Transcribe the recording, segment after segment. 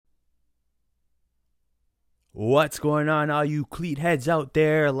What's going on, all you cleat heads out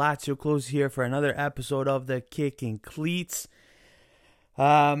there? Lazio Close here for another episode of the Kicking Cleats.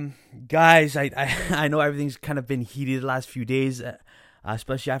 Guys, I know everything's kind of been heated the last few days,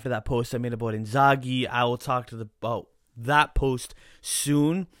 especially after that post I made about Inzaghi. I will talk about that post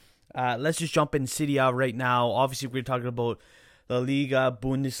soon. Let's just jump in Serie A right now. Obviously, we're talking about La Liga,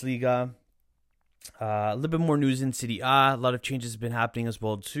 Bundesliga. A little bit more news in Serie A. A lot of changes have been happening as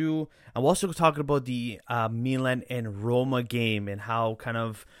well too. I'm also talking about the Milan and Roma game and how kind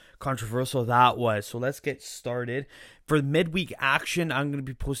of controversial that was. So let's get started. For midweek action, I'm going to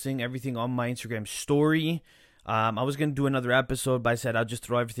be posting everything on my Instagram story. I was going to do another episode, but I said I'll just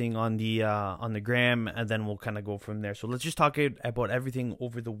throw everything on the gram and then we'll kind of go from there. So let's just talk about everything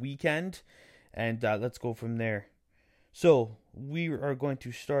over the weekend and let's go from there. So we are going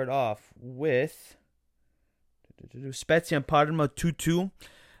to start off with Spezia and Parma 2-2.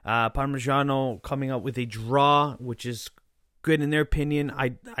 Parmigiano coming up with a draw, which is good in their opinion.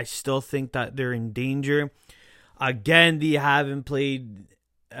 I still think that they're in danger. Again, they haven't played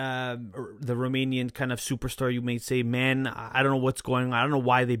the Romanian kind of superstar, you may say. Man, I don't know what's going on. I don't know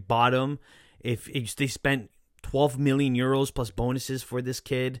why they bought him. If they spent 12 million euros plus bonuses for this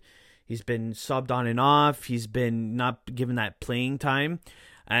kid. He's been subbed on and off. He's been not given that playing time.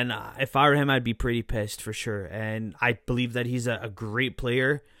 And if I were him, I'd be pretty pissed for sure. And I believe that he's a great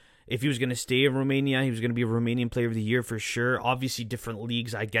player. If he was going to stay in Romania, he was going to be a Romanian player of the year for sure. Obviously, different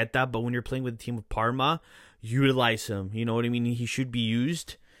leagues, I get that. But when you're playing with the team of Parma, utilize him. You know what I mean? He should be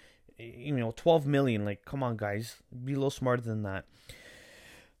used. 12 million. Like, come on, guys. Be a little smarter than that.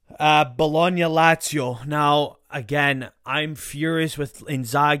 Bologna Lazio. Now, again, I'm furious with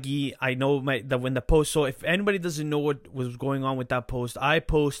Inzaghi. I know that when the post, so if anybody doesn't know what was going on with that post, I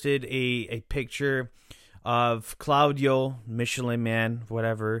posted a picture of Claudio, Michelin Man,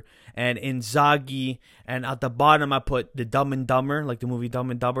 whatever, and Inzaghi, and at the bottom I put the Dumb and Dumber, like the movie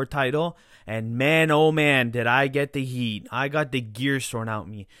Dumb and Dumber title, and man, oh man, did I get the heat. I got the gears thrown out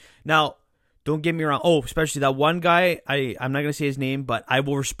me. Now, don't get me wrong. Oh, especially that one guy. I'm not going to say his name, but I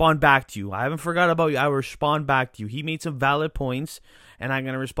will respond back to you. I haven't forgot about you. I will respond back to you. He made some valid points, and I'm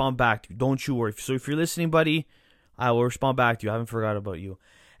going to respond back to you. Don't you worry. So if you're listening, buddy, I will respond back to you. I haven't forgot about you.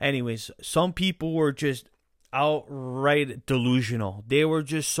 Anyways, some people were just outright delusional. They were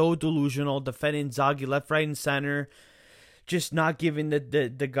just so delusional, defending Inzaghi left, right, and center. Just not giving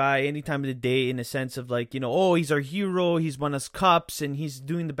the guy any time of the day in a sense of like, oh, he's our hero, he's won us cups, and he's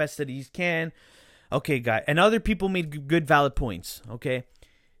doing the best that he can. Okay, guy. And other people made good, valid points, okay?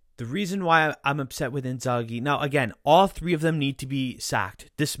 The reason why I'm upset with Inzaghi, now, again, all three of them need to be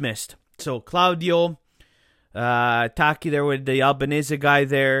sacked, dismissed. So, Claudio, Taki there with the Albanese guy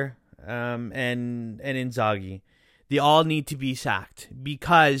there, and Inzaghi. They all need to be sacked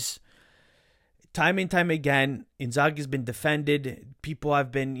because time and time again, Inzaghi's been defended. People have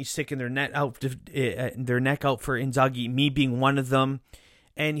been sticking their neck out for Inzaghi, me being one of them.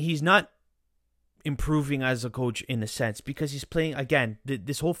 And he's not improving as a coach in a sense because he's playing, again,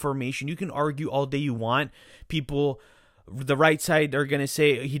 this whole formation. You can argue all day you want. People, the right side are going to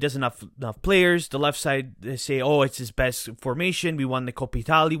say he doesn't have enough players. The left side, they say, oh, it's his best formation. We won the Coppa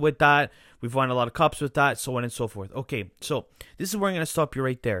Italia with that. We've won a lot of cups with that, so on and so forth. Okay, so this is where I'm going to stop you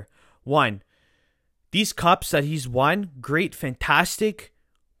right there. One, these cups that he's won, great, fantastic,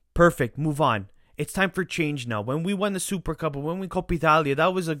 perfect, move on. It's time for change now. When we won the Super Cup, when we Coppa Italia,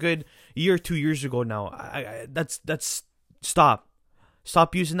 that was a good year, 2 years ago now. That's stop.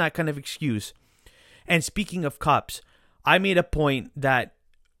 Stop using that kind of excuse. And speaking of cups, I made a point that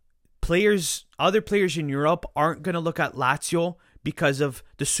other players in Europe aren't going to look at Lazio because of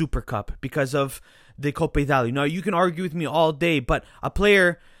the Super Cup, because of the Coppa Italia. Now, you can argue with me all day, but a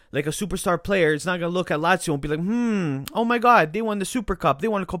player, like a superstar player, is not going to look at Lazio and be like, oh my God, they won the Super Cup, they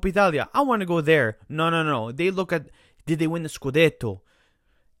won the Coppa Italia, I want to go there. No. They look at, did they win the Scudetto?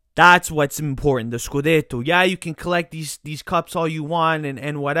 That's what's important, the Scudetto. Yeah, you can collect these cups all you want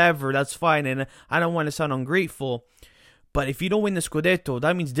and whatever, that's fine, and I don't want to sound ungrateful, but if you don't win the Scudetto,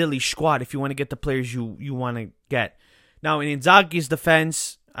 that means dilly squat if you want to get the players you want to get. Now, in Inzaghi's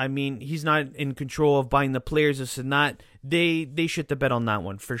defense, I mean, he's not in control of buying the players, this and that. They shit the bed on that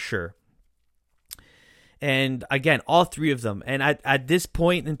one, for sure. And again, all three of them. And at this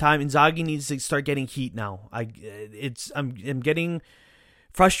point in time, Inzaghi needs to start getting heat now. I'm getting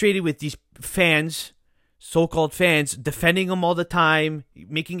frustrated with these fans, so-called fans, defending him all the time,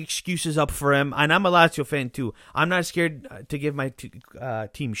 making excuses up for him. And I'm a Lazio fan too. I'm not scared to give my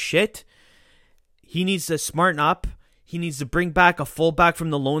team shit. He needs to smarten up. He needs to bring back a fullback from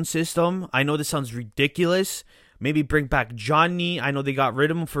the loan system. I know this sounds ridiculous, Maybe bring back Johnny. I know they got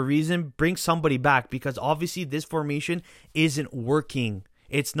rid of him for a reason. Bring somebody back, because obviously this formation isn't working.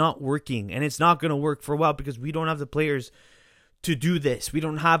 It's not working, and it's not going to work for a while because we don't have the players to do this. We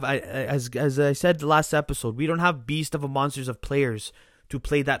don't have, as I said the last episode, we don't have beast of a monsters of players to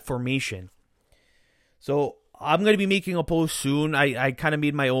play that formation. So I'm going to be making a post soon. I kind of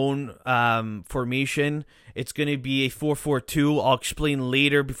made my own formation. It's going to be a 4-4-2. I'll explain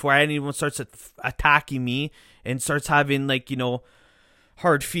later, before anyone starts attacking me and starts having, like, you know,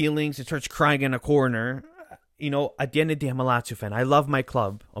 hard feelings and starts crying in a corner. You know, at the end of the day, I'm a Lazio fan. I love my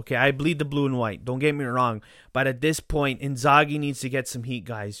club. Okay, I bleed the blue and white. Don't get me wrong. But at this point, Inzaghi needs to get some heat,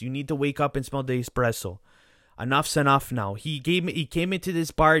 guys. You need to wake up and smell the espresso. Enough's enough now. He came into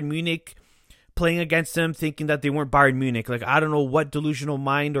this Bayern Munich playing against them thinking that they weren't Bayern Munich. Like, I don't know what delusional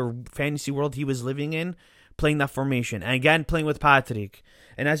mind or fantasy world he was living in, playing that formation. And again, playing with Patrick.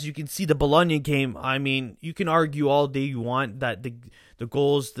 And as you can see, the Bologna game, I mean, you can argue all day you want that the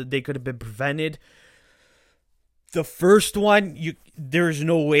goals, that they could have been prevented. The first one, there's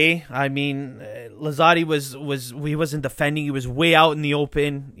no way. I mean, Lazari he wasn't defending. He was way out in the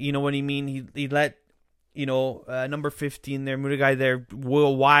open. You know what I mean? He let, you know, number 15 there, Murugai there,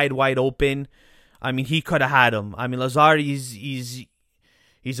 wide open. I mean, he could have had him. I mean, Lazari,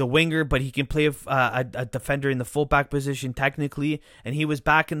 he's a winger, but he can play a defender in the fullback position technically. And he was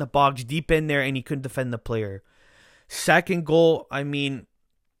back in the box, deep in there, and he couldn't defend the player. Second goal, I mean,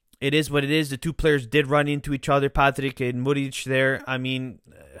 it is what it is. The two players did run into each other, Patrick and Muric there. I mean,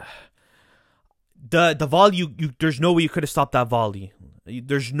 the volley, there's no way you could have stopped that volley.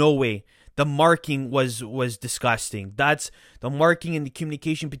 There's no way. The marking was disgusting. That's the marking and the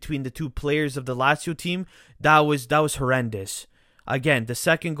communication between the two players of the Lazio team. That was horrendous. Again, the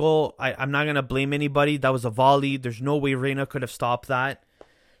second goal, I'm not going to blame anybody. That was a volley. There's no way Reina could have stopped that.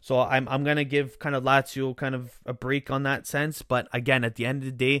 So I'm going to give kind of Lazio kind of a break on that sense. But again, at the end of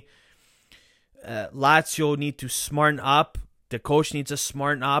the day, Lazio need to smarten up. The coach needs to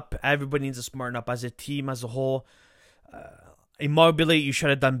smarten up. Everybody needs to smarten up as a team, as a whole. Immobile, you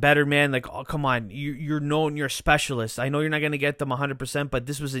should have done better, man. Like, oh, come on. You're known, you're a specialist. I know you're not going to get them 100%, but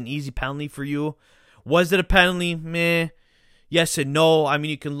this was an easy penalty for you. Was it a penalty? Meh. Yes and no. I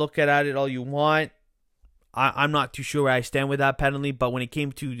mean, you can look at it all you want. I'm not too sure where I stand with that penalty, but when it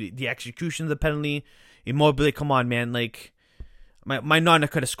came to the execution of the penalty, Immobile, come on, man. Like, my Nana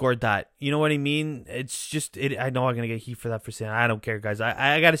could have scored that. You know what I mean? It's just, I know I'm going to get heat for that for saying, I don't care, guys.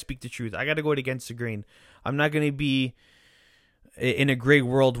 I got to speak the truth. I got to go against the grain. I'm not going to be in a gray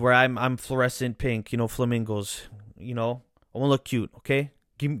world where I'm fluorescent pink, you know, flamingos. You know, I want to look cute, okay?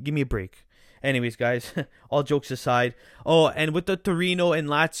 Give me a break. Anyways, guys, all jokes aside. Oh, and with the Torino and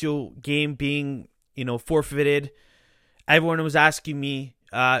Lazio game being, you know, forfeited, everyone was asking me,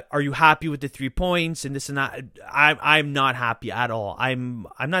 are you happy with the 3 points and this and that? I'm not happy at all. I'm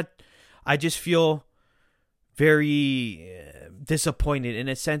not. I just feel very disappointed in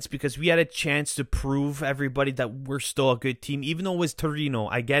a sense, because we had a chance to prove everybody that we're still a good team, even though it was Torino.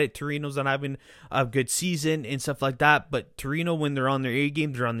 I get it, Torino's not having a good season and stuff like that, but Torino, when they're on their A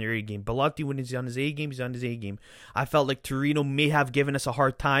game, they're on their A game. Belotti, when he's on his A game, he's on his A game. I felt like Torino may have given us a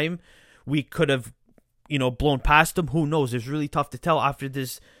hard time. We could have, you know, blown past them. Who knows? It's really tough to tell after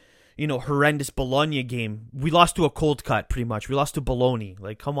this, you know, horrendous Bologna game. We lost to a cold cut, pretty much. We lost to Bologna.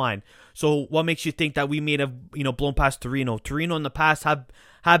 Like, come on. So what makes you think that we may have, you know, blown past Torino? Torino in the past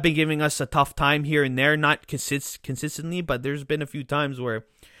have been giving us a tough time here and there, not consistently, but there's been a few times where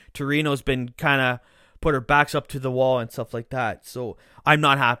Torino's been kind of put her backs up to the wall and stuff like that. So I'm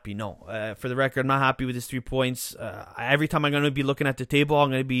not happy. No, for the record, I'm not happy with this 3 points. Every time I'm going to be looking at the table,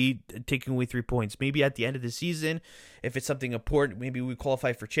 I'm going to be taking away 3 points. Maybe at the end of the season, if it's something important, maybe we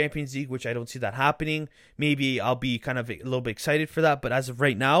qualify for Champions League, which I don't see that happening. Maybe I'll be kind of a little bit excited for that. But as of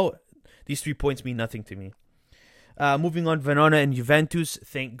right now, these 3 points mean nothing to me. Moving on, Verona and Juventus.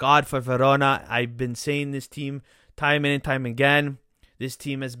 Thank God for Verona. I've been saying this team time in and time again. This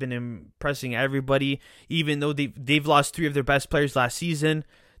team has been impressing everybody, even though they've lost 3 of their best players last season.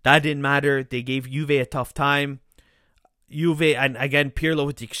 That didn't matter. They gave Juve a tough time. Juve, and again, Pirlo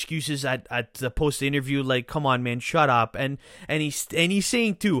with the excuses at the post interview, like, come on, man, shut up. And he's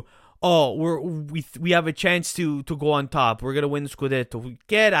saying too, oh, we have a chance to go on top. We're gonna win the Scudetto.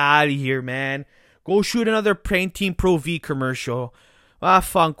 Get out of here, man. Go shoot another Pantene Pro V commercial.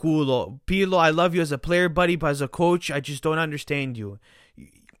 Fanculo. Pirlo, I love you as a player, buddy, but as a coach, I just don't understand you.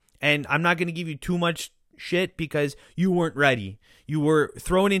 And I'm not going to give you too much shit because you weren't ready. You were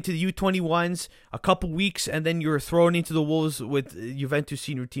thrown into the U21s a couple weeks, and then you were thrown into the wolves with Juventus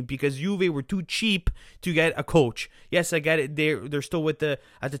senior team because Juve were too cheap to get a coach. Yes, I get it. They're still with at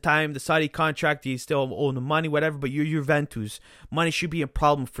the time, the Saudi contract. They still own the money, whatever, but you're Juventus. Money should be a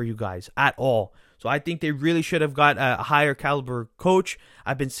problem for you guys at all. So I think they really should have got a higher caliber coach.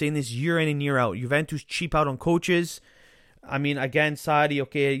 I've been saying this year in and year out. Juventus cheap out on coaches. I mean, again, Saudi,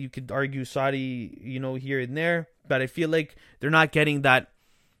 okay, you could argue Saudi, here and there. But I feel like they're not getting that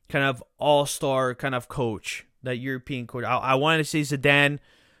kind of all-star kind of coach, that European coach. I wanted to say Zidane,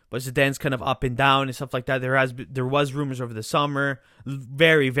 but Zidane's kind of up and down and stuff like that. There was rumors over the summer.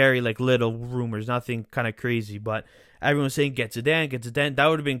 Very, very little rumors. Nothing kind of crazy. But everyone's saying get Zidane. That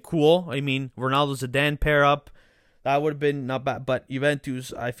would have been cool. I mean, Ronaldo-Zidane pair up. That would have been not bad. But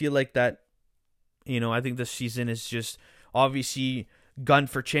Juventus, I feel like that, I think this season is just obviously gun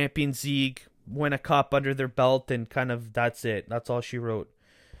for Champions League, win a cup under their belt, and kind of that's it. That's all she wrote.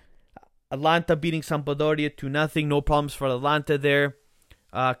 Atalanta beating Sampdoria 2-0. No problems for Atalanta there.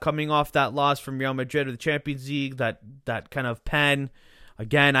 Coming off that loss from Real Madrid of the Champions League, that kind of pen.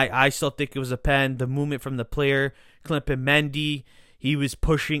 Again, I still think it was a pen. The movement from the player, Klippen Mendy, he was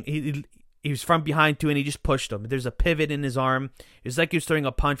pushing. He was from behind too, and he just pushed him. There's a pivot in his arm. It was like he was throwing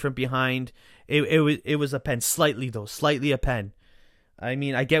a punch from behind. It was a pen, slightly a pen. I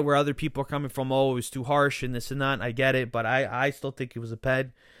mean, I get where other people are coming from. Oh, it was too harsh and this and that. I get it, but I still think it was a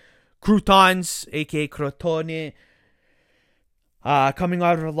pen. Croutons, a.k.a. Crotone, coming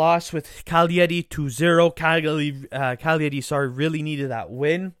out of a loss with Cagliari 2-0. Cagliari, really needed that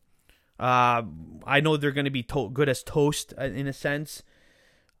win. I know they're going to be good as toast in a sense.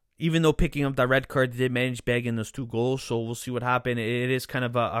 Even though picking up that red card, they did manage bagging those 2 goals, so we'll see what happens. It is kind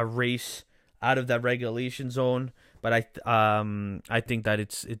of a race out of that regulation zone, but I think that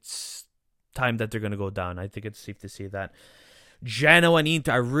it's time that they're going to go down. I think it's safe to say that. Genoa and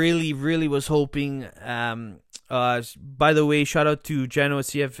Inter, I really, really was hoping. By the way, shout out to Genoa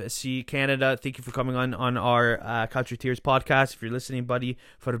CFC Canada. Thank you for coming on our Culture Tears podcast. If you're listening, buddy,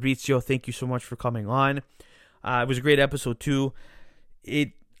 Fabrizio, thank you so much for coming on. It was a great episode too.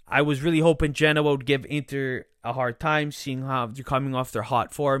 I was really hoping Genoa would give Inter a hard time, seeing how they're coming off their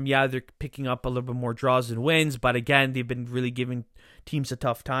hot form. Yeah, they're picking up a little bit more draws and wins, but again, they've been really giving teams a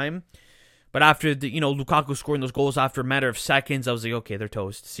tough time. But after Lukaku scoring those goals after a matter of seconds, I was like, okay, they're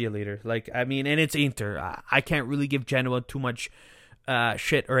toast. See you later. And it's Inter. I can't really give Genoa too much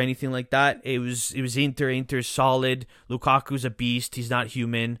shit or anything like that. It was Inter. Inter's solid. Lukaku's a beast. He's not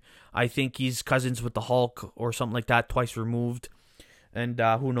human. I think he's cousins with the Hulk or something like that, twice removed. And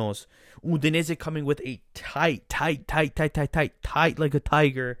who knows? Udinese coming with a tight like a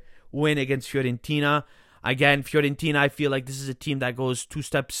tiger win against Fiorentina. Again, Fiorentina, I feel like this is a team that goes 2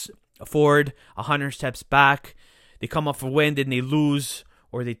 steps forward, 100 steps back. They come off a win, then they lose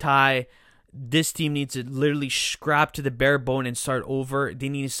or they tie. This team needs to literally scrap to the bare bone and start over. They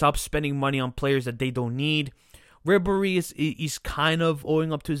need to stop spending money on players that they don't need. Ribery is kind of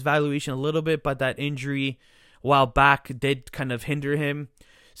owing up to his valuation a little bit, but that injury a while back did kind of hinder him.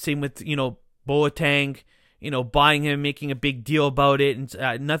 Same with, Boateng, buying him, making a big deal about it.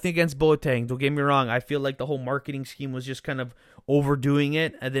 And nothing against Boateng, don't get me wrong. I feel like the whole marketing scheme was just kind of overdoing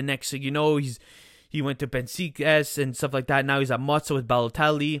it. And the next thing you know, he went to Benfica and stuff like that. Now he's at Mozza with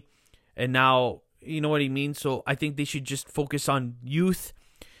Balotelli. And now, you know what I mean? So I think they should just focus on youth.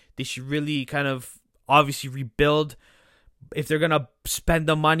 They should really kind of obviously rebuild. If they're going to spend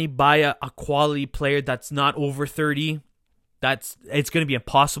the money, buy a quality player that's not over 30. It's going to be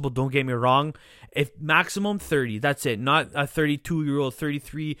impossible, don't get me wrong. If maximum 30, that's it. Not a 32-year-old,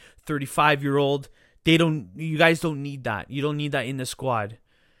 33, 35-year-old. You guys don't need that. You don't need that in the squad.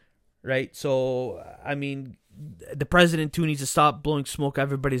 Right? So, I mean, the president too needs to stop blowing smoke up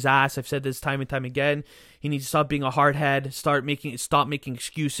everybody's ass. I've said this time and time again. He needs to stop being a hardhead, stop making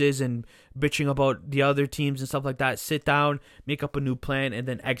excuses and bitching about the other teams and stuff like that. Sit down, make up a new plan, and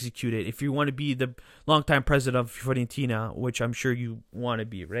then execute it. If you want to be the longtime president of Fiorentina, which I'm sure you want to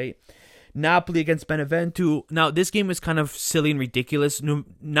be, right? Napoli against Benevento. Now, this game was kind of silly and ridiculous.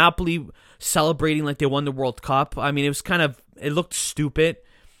 Napoli celebrating like they won the World Cup. I mean, it looked stupid.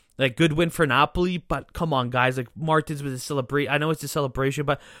 Like, good win for Napoli, but come on, guys. Like, Martins was a celebration. I know it's a celebration,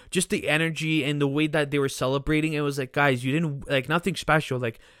 but just the energy and the way that they were celebrating, it was like, guys, you didn't, like, nothing special.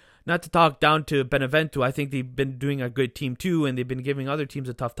 Like, not to talk down to Benevento. I think they've been doing a good team too, and they've been giving other teams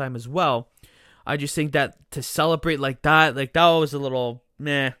a tough time as well. I just think that to celebrate like that was a little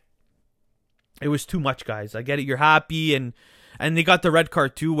meh. It was too much, guys. I get it. You're happy, and they got the red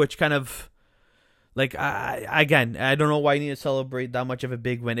card too, which kind of Like, again, I don't know why you need to celebrate that much of a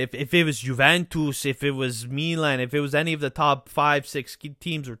big win. If it was Juventus, if it was Milan, if it was any of the top 5, 6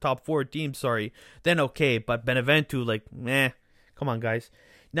 teams or top 4 teams, sorry, then okay. But Benevento, like, meh. Come on, guys.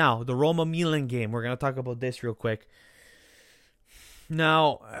 Now, the Roma-Milan game. We're going to talk about this real quick.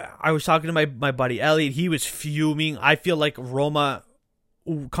 Now, I was talking to my buddy Elliot. He was fuming. I feel like Roma,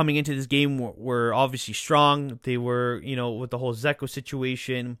 coming into this game, were obviously strong. They were, with the whole Zeko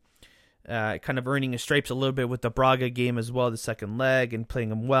situation, kind of earning his stripes a little bit with the Braga game as well, the second leg, and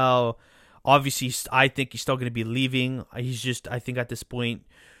playing him well. Obviously, I think he's still going to be leaving. He's just, I think at this point,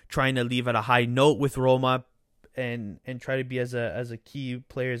 trying to leave at a high note with Roma and try to be as a key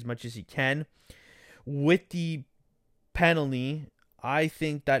player as much as he can. With the penalty, I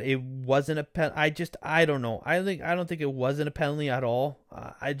think that it wasn't a penalty. I don't know. I don't think it wasn't a penalty at all.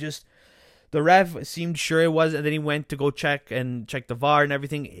 The ref seemed sure it was, and then he went to go check the VAR and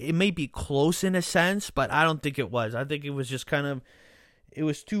everything. It may be close in a sense, but I don't think it was. I think it was just kind of, it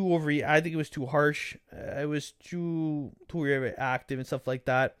was too over. I think it was too harsh. It was too reactive and stuff like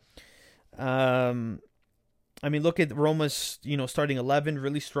that. I mean, look at Roma's, starting 11,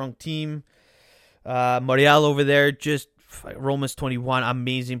 really strong team. Morial over there, just Roma's 21,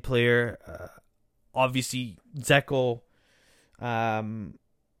 amazing player. Obviously, Zeko, not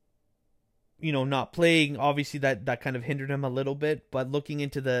playing, obviously that kind of hindered him a little bit. But looking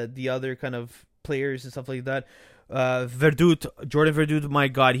into the other kind of players and stuff like that, Jordan Verdut, my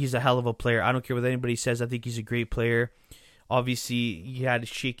God, he's a hell of a player. I don't care what anybody says. I think he's a great player. Obviously, he had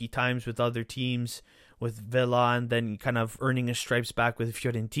shaky times with other teams, with Villa, and then kind of earning his stripes back with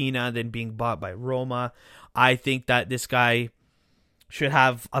Fiorentina, then being bought by Roma. I think that this guy should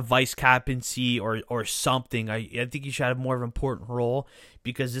have a vice captaincy or something. I think he should have more of an important role,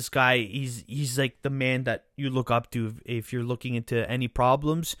 because this guy, he's like the man that you look up to if you're looking into any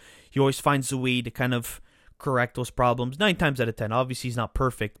problems. He always finds a way to kind of correct those problems 9 times out of 10. Obviously, he's not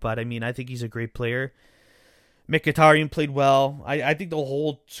perfect, but I mean, I think he's a great player. Mkhitaryan played well. I think the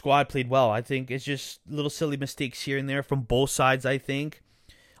whole squad played well. I think it's just little silly mistakes here and there from both sides, I think.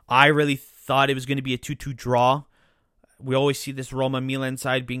 I really thought it was going to be a 2-2 draw. We always see this Roma-Milan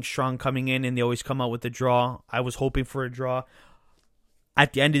side being strong coming in, and they always come out with a draw. I was hoping for a draw.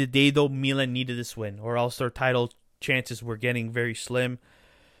 At the end of the day, though, Milan needed this win, or else their title chances were getting very slim.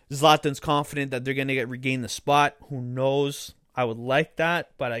 Zlatan's confident that they're going to regain the spot. Who knows? I would like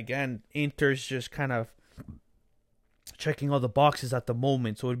that. But again, Inter's just kind of checking all the boxes at the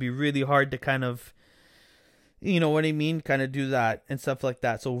moment. So it would be really hard to kind of, you know what I mean, kind of do that and stuff like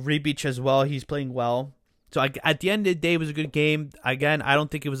that. So Rebic as well, he's playing well. So at the end of the day, it was a good game. Again, I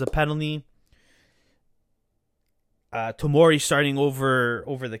don't think it was a penalty. Tomori starting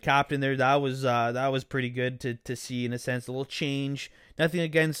over the captain there, that was pretty good to see, in a sense. A little change. Nothing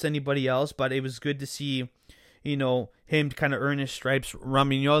against anybody else, but it was good to see, him kind of earn his stripes.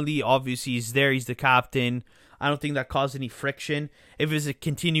 Romagnoli, obviously, is there. He's the captain. I don't think that caused any friction. If it was a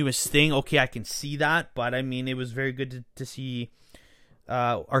continuous thing, okay, I can see that. But, I mean, it was very good to see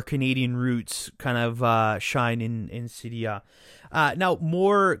our Canadian roots kind of shine in Serie A. Now,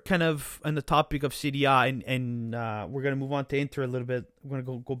 more kind of on the topic of Serie A, and we're going to move on to Inter a little bit. We're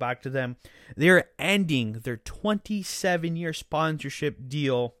going to go back to them. They're ending their 27-year sponsorship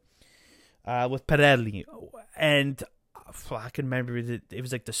deal with Pirelli. And I can remember that it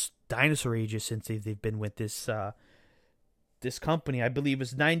was like the dinosaur ages since they've been with this company. I believe it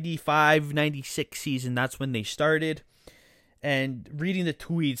was 95, 96 season. That's when they started. And reading the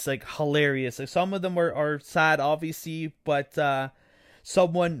tweets, like, hilarious. Like, some of them are sad, obviously, but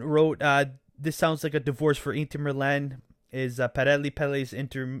someone wrote, this sounds like a divorce for Inter Milan. Is Pirelli's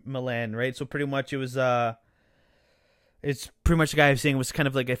Inter Milan, right? So pretty much it was, it's pretty much the guy was saying it was kind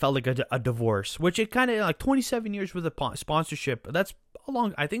of like, it felt like a divorce, which it kind of, like, 27 years with a sponsorship. That's a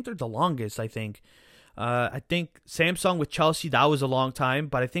long, I think they're the longest, I think. I think Samsung with Chelsea, that was a long time,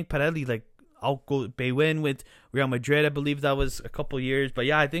 but I think Pirelli, like, I'll go Baywin with Real Madrid. I believe that was a couple years. But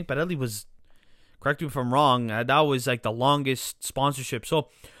yeah, I think Pirelli was, correct me if I'm wrong, that was like the longest sponsorship. So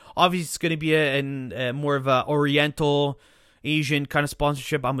obviously it's going to be a more of a Oriental, Asian kind of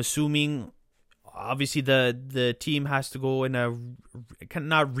sponsorship, I'm assuming. Obviously the team has to go in a, kind of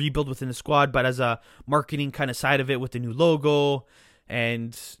not rebuild within the squad, but as a marketing kind of side of it with the new logo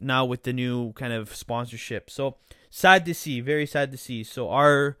and now with the new kind of sponsorship. So sad to see, very sad to see. So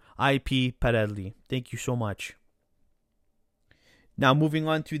R.I.P. Pirelli. Thank you so much. Now moving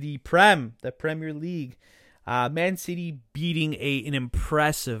on to the Premier League. Man City beating an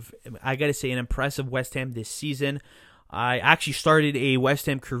impressive West Ham this season. I actually started a West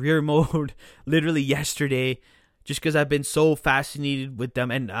Ham career mode literally yesterday. just because I've been so fascinated with them,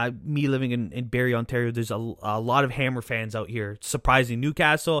 and me living in Barrie, Ontario, there's a lot of Hammer fans out here. Surprising,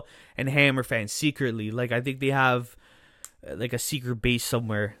 Newcastle and Hammer fans secretly. Like, I think they have like a secret base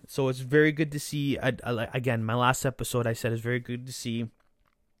somewhere. So it's very good to see. Again, my last episode I said is very good to see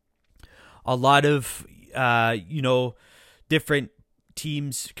a lot of different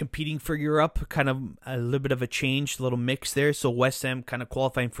teams competing for Europe, kind of a little bit of a change, a little mix there. So West Ham kind of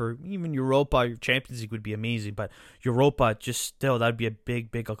qualifying for even Europa. Your Champions League would be amazing, but Europa, just still, that'd be a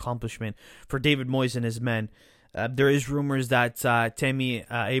big accomplishment for David Moyes and his men. There is rumors that Tammy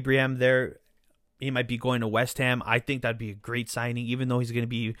Abraham there, he might be going to West Ham. I think that'd be a great signing, even though he's going to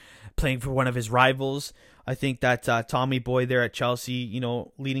be playing for one of his rivals. I think that Tommy Boy there at Chelsea,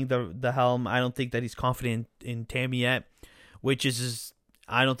 leading the helm, I don't think that he's confident in Tammy yet, which is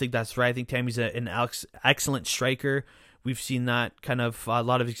I don't think that's right. I think Tammy's an excellent striker. We've seen that kind of a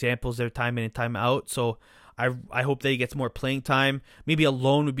lot of examples there, time in and time out. So I hope that he gets more playing time. Maybe a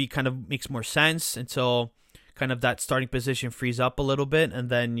loan would be kind of makes more sense until kind of that starting position frees up a little bit, and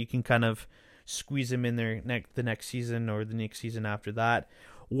then you can kind of squeeze him in there the next season or the next season after that.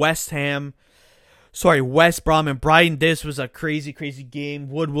 West Brom and Brighton. This was a crazy game.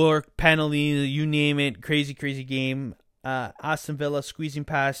 Woodwork, penalty, you name it. Crazy game. Aston Villa squeezing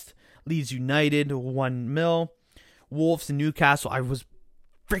past Leeds United 1-0. Wolves and Newcastle. I was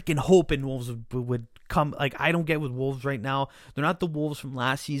freaking hoping Wolves would come. Like, I don't get with Wolves right now. They're not the Wolves from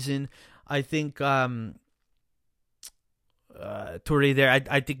last season. I think Toure there.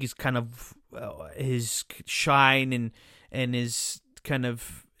 I think he's kind of his shine and his kind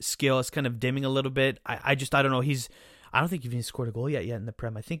of skill is kind of dimming a little bit. I don't know. I don't think he even scored a goal yet in the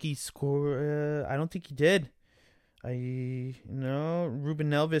Prem. I think he scored. I don't think he did. Ruben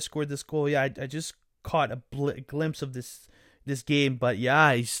Neves scored this goal. Yeah, I just caught a glimpse of this game, but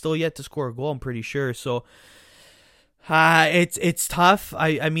yeah, he's still yet to score a goal, I'm pretty sure. So it's tough.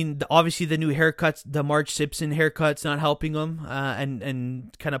 I mean, obviously the new haircuts, the Marge Simpson haircut's not helping him,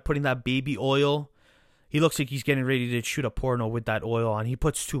 and kind of putting that baby oil. He looks like he's getting ready to shoot a porno with that oil on. He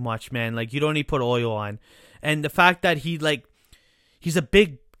puts too much, man. Like, you don't need to put oil on. And the fact that he's a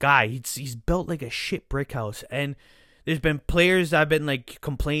big guy. He's built like a shit brick house, and there's been players that have been like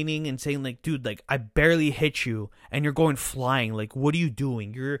complaining and saying like, dude, like, I barely hit you and you're going flying. Like, what are you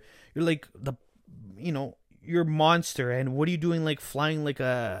doing? You're like you're a monster, and what are you doing, like flying like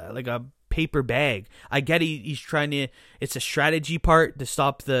a paper bag? I get it, he's trying to, it's a strategy part to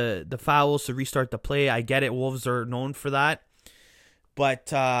stop the fouls, to restart the play. I get it, Wolves are known for that,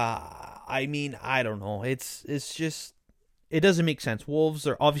 but I mean, I don't know. It's just, it doesn't make sense. Wolves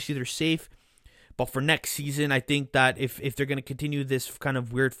are obviously, they're safe, but for next season, I think that if they're going to continue this kind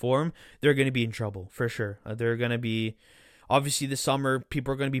of weird form, they're going to be in trouble for sure. They're going to be, obviously this summer,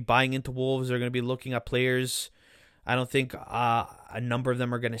 people are going to be buying into Wolves. They're going to be looking at players. I don't think a number of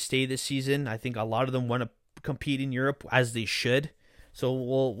them are going to stay this season. I think a lot of them want to compete in Europe, as they should. So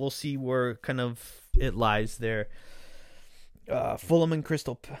we'll see where kind of it lies there. Fulham and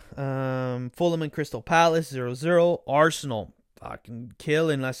Crystal Palace 0-0. Arsenal fucking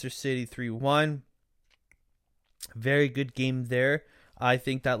killing Leicester City 3-1. Very good game there. I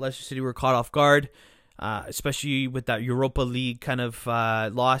think that Leicester City were caught off guard, especially with that Europa League kind of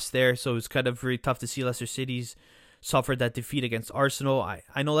loss there. So it's kind of very tough to see Leicester City's suffered that defeat against Arsenal.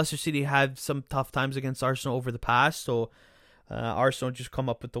 I know Leicester City had some tough times against Arsenal over the past, so Arsenal just come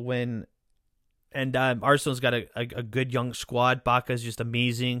up with the win. And Arsenal's got a good young squad. Baka's just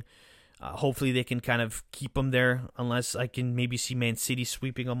amazing. Hopefully they can kind of keep them there, unless I can maybe see Man City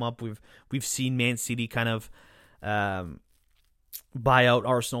sweeping them up. We've seen Man City kind of buy out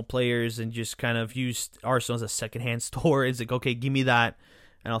Arsenal players and just kind of use Arsenal as a secondhand store. It's like, okay, give me that,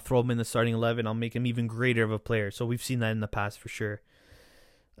 and I'll throw him in the starting 11. I'll make him even greater of a player. So we've seen that in the past for sure.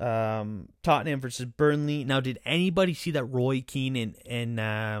 Tottenham versus Burnley. Now, did anybody see that Roy Keane and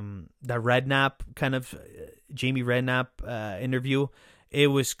that Redknapp kind of Jamie Redknapp interview? It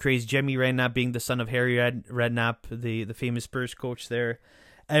was crazy. Jamie Redknapp being the son of Harry Redknapp, the famous Spurs coach there.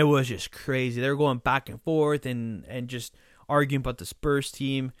 It was just crazy. They were going back and forth and just arguing about the Spurs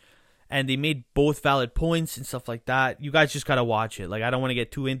team. And they made both valid points and stuff like that. You guys just got to watch it. Like, I don't want to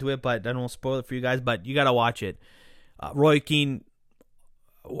get too into it, but I don't want to spoil it for you guys, but you got to watch it. Roy Keane,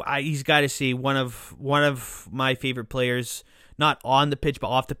 he's got to say one of my favorite players, not on the pitch, but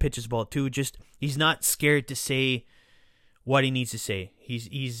off the pitch as well, too. Just, he's not scared to say what he needs to say.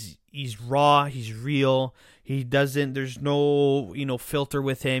 He's raw, he's real. He doesn't, there's no, filter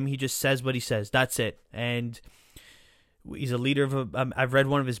with him. He just says what he says. That's it. And he's a leader of I've read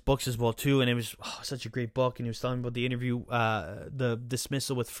one of his books as well too, and it was such a great book. And he was telling me about the interview, the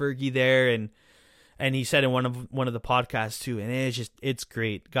dismissal with Fergie there, and And he said in one of the podcasts too, and it's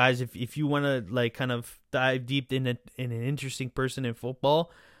great, guys. If you want to like kind of dive deep in an interesting person in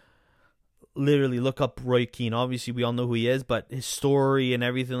football, literally look up Roy Keane. Obviously, we all know who he is, but his story and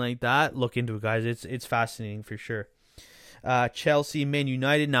everything like that, look into it, guys. It's fascinating for sure. Chelsea, Man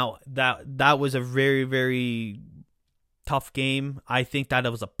United. Now that was a very, very tough game. I think that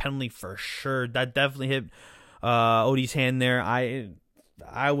it was a penalty for sure. That definitely hit Odie's hand there.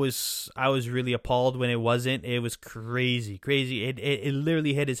 I was really appalled when it wasn't. It was crazy. It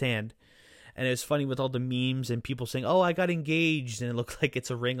literally hit his hand. And it was funny with all the memes and people saying, "Oh, I got engaged," and it looked like it's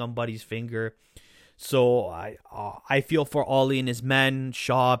a ring on Buddy's finger. So I feel for Ollie and his men.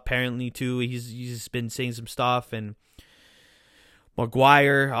 Shaw apparently too. He's been saying some stuff, and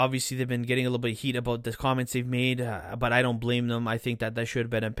Maguire, obviously they've been getting a little bit of heat about the comments they've made, but I don't blame them. I think that should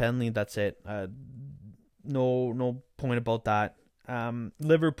have been a penalty. That's it. No point about that.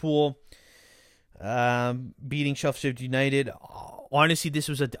 Liverpool beating Sheffield United. Honestly, this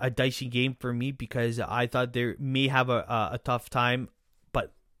was a dicey game for me because I thought they may have a tough time.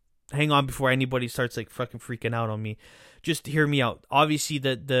 But hang on before anybody starts like fucking freaking out on me. Just hear me out. Obviously,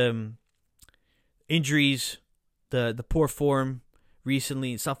 the injuries, the poor form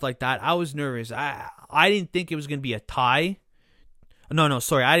recently and stuff like that. I was nervous. I didn't think it was going to be a tie. No,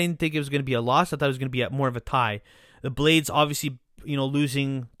 sorry. I didn't think it was going to be a loss. I thought it was going to be more of a tie. The Blades obviously,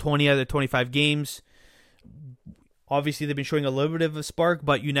 losing 20 out of 25 games. Obviously, they've been showing a little bit of a spark,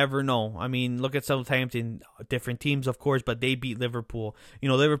 but you never know. I mean, look at Southampton, different teams, of course, but they beat Liverpool.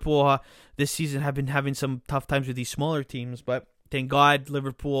 Liverpool this season have been having some tough times with these smaller teams, but thank God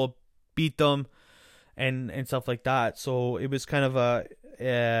Liverpool beat them and stuff like that. So it was kind of a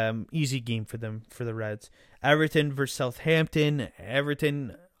easy game for them, for the Reds. Everton versus Southampton.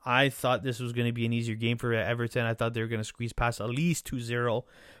 Everton, I thought this was going to be an easier game for Everton. I thought they were going to squeeze past at least 2-0,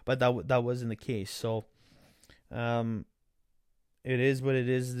 but that wasn't the case. So it is what it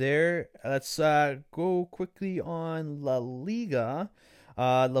is there. Let's go quickly on La Liga.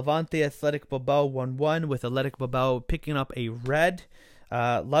 Levante Athletic Bilbao 1-1 with Athletic Bilbao picking up a red.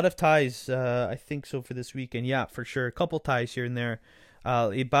 A lot of ties, I think so, for this weekend. Yeah, for sure. A couple ties here and there.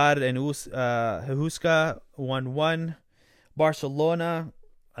 Eibar and Huesca 1-1. Barcelona,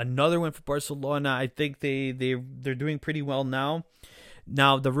 another one for Barcelona. I think they're doing pretty well now.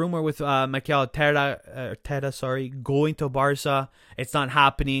 Now, the rumor with Mikel Arteta, going to Barca, it's not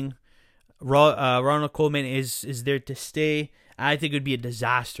happening. Ronald Koeman is there to stay. I think it would be a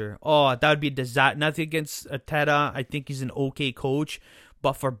disaster. Oh, that would be a disaster. Nothing against Arteta. I think he's an okay coach.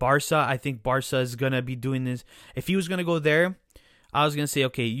 But for Barca, I think Barca is going to be doing this. If he was going to go there, I was going to say,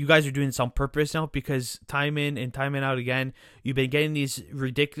 okay, you guys are doing this on purpose now, because time in and time out again, you've been getting these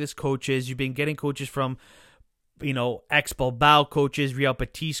ridiculous coaches. You've been getting coaches from, ex-Bilbao coaches, Real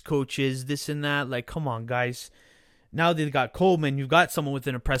Betis coaches, this and that. Like, come on, guys. Now they've got Coleman. You've got someone with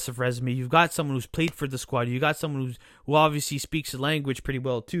an impressive resume. You've got someone who's played for the squad. You got someone who obviously speaks the language pretty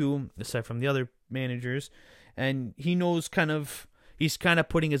well too, aside from the other managers. And he knows he's kind of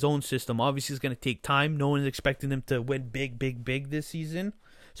putting his own system. Obviously, it's going to take time. No one is expecting them to win big this season,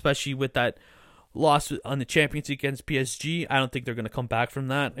 especially with that loss on the Champions League against PSG. I don't think they're going to come back from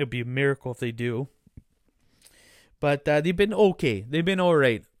that. It would be a miracle if they do. But they've been okay. They've been all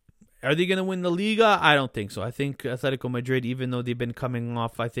right. Are they going to win the Liga? I don't think so. I think Atletico Madrid, even though they've been coming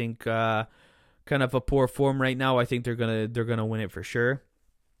off, I think, kind of a poor form right now, I think they're gonna win it for sure.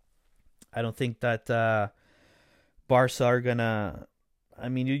 I don't think that Barca are gonna. I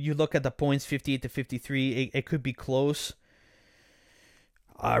mean, you look at the points, 58 to 53. It could be close.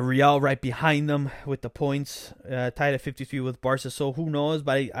 Real right behind them with the points, tied at 53 with Barca. So who knows?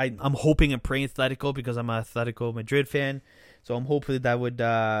 But I'm hoping and praying Atletico, because I'm an Atletico Madrid fan. So I'm hopefully that would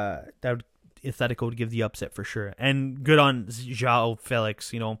Atletico would give the upset for sure. And good on João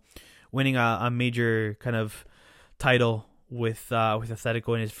Felix, winning a major kind of title with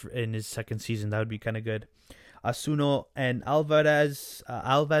Atletico in his second season. That would be kind of good. Asuna and Alves,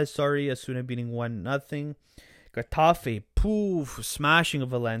 Asuna beating 1-0. Getafe, smashing of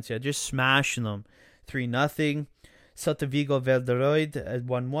Valencia, just smashing them, 3-0. Celta Vigo Valladolid at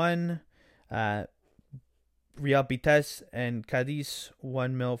 1-1. Real Betis and Cadiz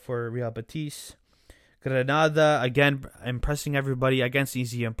 1-0 for Real Betis. Granada again impressing everybody against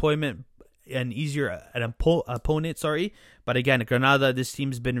easier opponent. Sorry, but again, Granada, this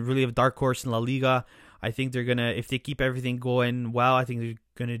team's been really a dark horse in La Liga. I think they're gonna, if they keep everything going well, I think they're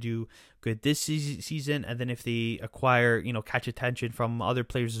gonna do good this season. And then if they acquire, catch attention from other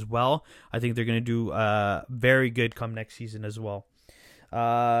players as well, I think they're gonna do very good come next season as well.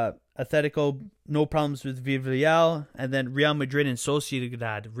 Atletico, no problems with Villarreal, and then Real Madrid and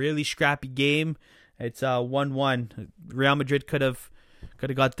Sociedad, really scrappy game, It's 1-1. Real Madrid could have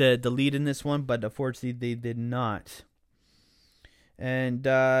got the lead in this one, but unfortunately they did not. And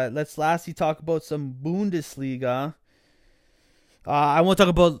let's lastly talk about some Bundesliga. I won't talk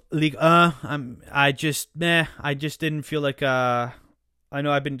about Ligue 1. I just didn't feel like. I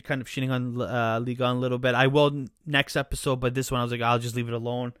know I've been kind of shitting on Ligue 1 a little bit. I will next episode, but this one I was like, I'll just leave it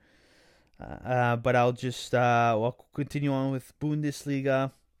alone. But I'll just we'll continue on with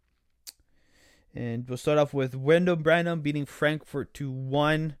Bundesliga. And we'll start off with Werder Bremen beating Frankfurt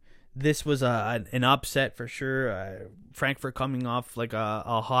 2-1. This was an upset for sure. Frankfurt coming off like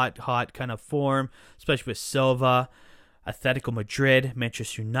a hot kind of form, especially with Silva, Atletico Madrid,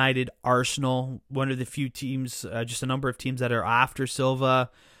 Manchester United, Arsenal. One of the few teams, just a number of teams that are after Silva.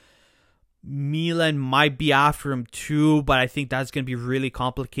 Milan might be after him too, but I think that's going to be really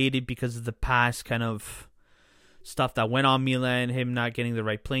complicated because of the past kind of stuff that went on Milan, him not getting the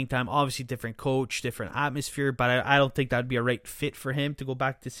right playing time. Obviously, different coach, different atmosphere, but I don't think that would be a right fit for him to go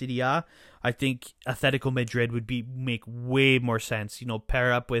back to Serie A. I think Atletico Madrid would make way more sense.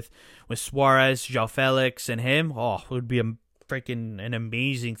 Pair up with Suarez, João Felix, and him. Oh, it would be an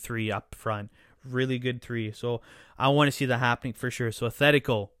amazing three up front. Really good three. So I want to see that happening for sure. So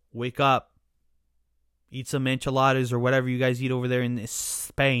Atletico, wake up. Eat some enchiladas or whatever you guys eat over there in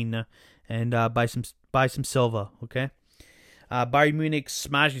Spain, and buy some Silva, okay? Bayern Munich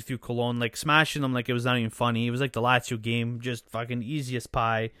smashing through Cologne, smashing them like it was not even funny. It was like the Lazio game, just fucking easy as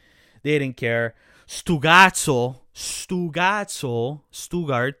pie. They didn't care. Stuttgart,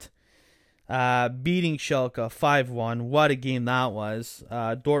 beating Schalke 5-1. What a game that was.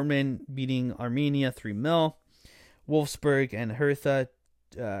 Dortmund beating Armenia 3-0. Wolfsburg and Hertha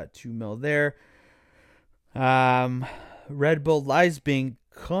 2-0 there. Red Bull Leipzig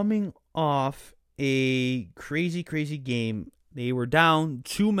coming off a crazy game. They were down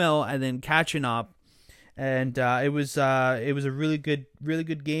 2-0 and then catching up, and it was a really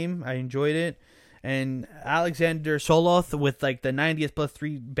good game. I enjoyed it, and Alexander Soloth with the 90th plus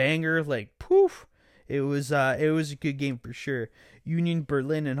 3 banger, poof. It was a good game for sure. Union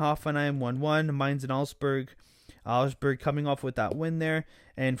Berlin and Hoffenheim 1-1. Mainz and Augsburg coming off with that win there,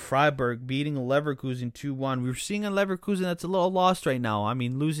 and Freiburg beating Leverkusen 2-1. We're seeing a Leverkusen that's a little lost right now. I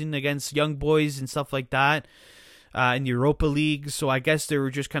mean, losing against young boys and stuff like that in the Europa League. So I guess they were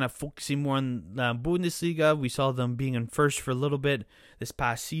just kind of focusing more on Bundesliga. We saw them being in first for a little bit this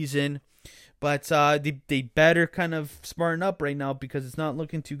past season. But they better kind of smarten up right now because it's not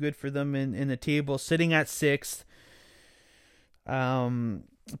looking too good for them in the table. Sitting at 6th.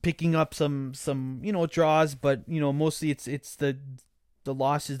 Picking up some draws, but mostly it's the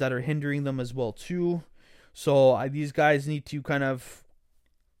losses that are hindering them as well too. So these guys need to kind of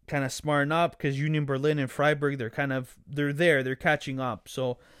smarten up because Union Berlin and Freiburg they're catching up.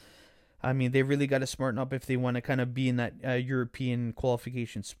 So I mean they really got to smarten up if they want to kind of be in that European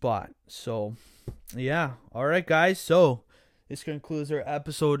qualification spot. So yeah, all right guys. So this concludes our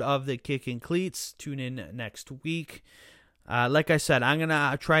episode of the Kicking Cleats. Tune in next week. Like I said, I'm going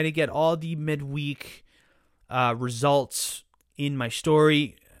to try to get all the midweek results in my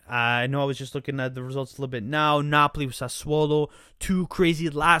story. I know I was just looking at the results a little bit now. Napoli with Sassuolo. 2 crazy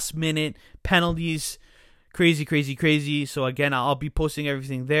last-minute penalties. Crazy. So, again, I'll be posting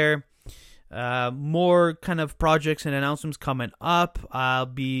everything there. More kind of projects and announcements coming up. I'll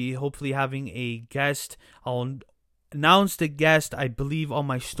be hopefully having a guest. I'll announce the guest, I believe, on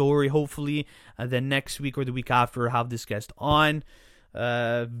my story, hopefully. Then next week or the week after, I'll have this guest on.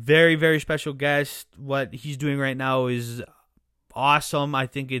 Very, very special guest. What he's doing right now is awesome. I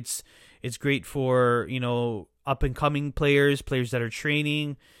think it's great for, up-and-coming players that are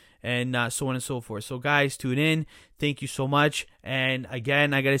training, and so on and so forth. So, guys, tune in. Thank you so much. And,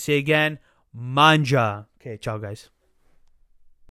 again, I got to say again, manja. Okay, ciao, guys.